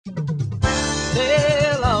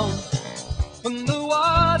sail on. When the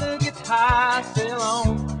water gets high, sail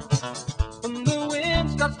on. When the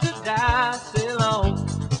wind starts to die, sail on.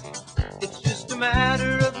 It's just a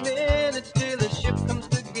matter of minutes till the ship comes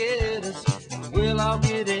to get us, and we'll all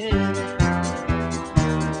get in.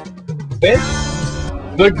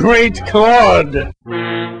 The Great Claude.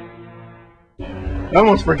 I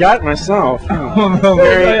almost forgot myself.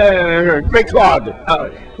 Great Claude.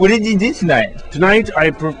 What did you do tonight? Tonight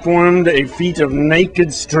I performed a feat of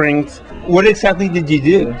naked strength. What exactly did you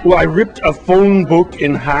do? Well, I ripped a phone book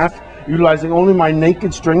in half, utilizing only my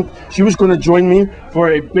naked strength. She was going to join me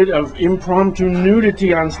for a bit of impromptu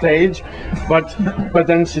nudity on stage, but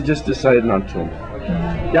then she just decided not to.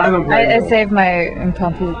 Yeah, I saved my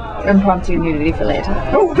impromptu nudity for later.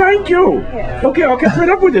 Oh, thank you. Yeah. Okay, I'll catch right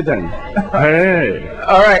up with it then. Hey.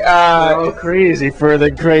 All right. Oh, crazy for the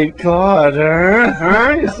Great Claude, huh?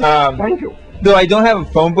 Thank you. Though I don't have a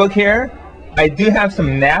phone book here, I do have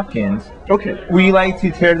some napkins. Okay. Would you like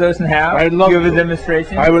to tear those in half? I'd love Give to. a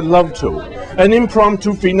demonstration? I would love to. An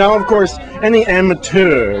impromptu feat. Now, of course, any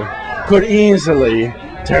amateur could easily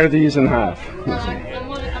tear these in half.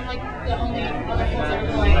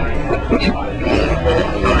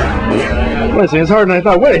 Listen, it's harder than I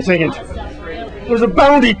thought. Wait a second. There's a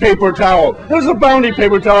bounty paper towel. There's a bounty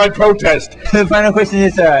paper towel. I protest. The final question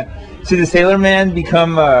is, should the Sailorman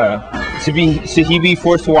become, should he be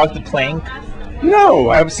forced to walk the plank?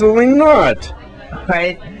 No, absolutely not.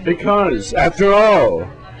 Right? Because, after all,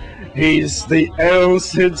 he's the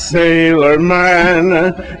El-Cid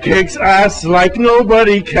Sailorman. Kicks ass like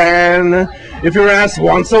nobody can. If your ass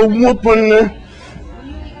wants a whoopin',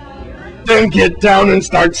 then get down and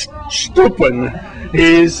start stooping.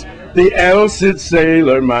 He's the El-Cid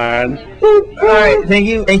Sailorman. Alright,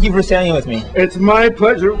 thank you for sailing with me. It's my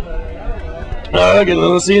pleasure. I get a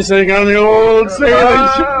little seasick on the old sailing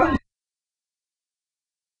ship.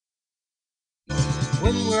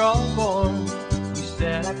 When we're all born, we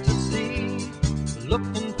set out to sea,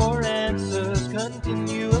 looking for answers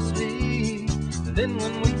continuously. Then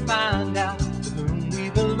when we find out to whom we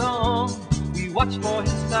belong, we watch for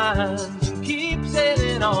his signs and keep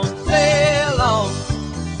sailing on, sail on.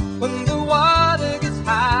 When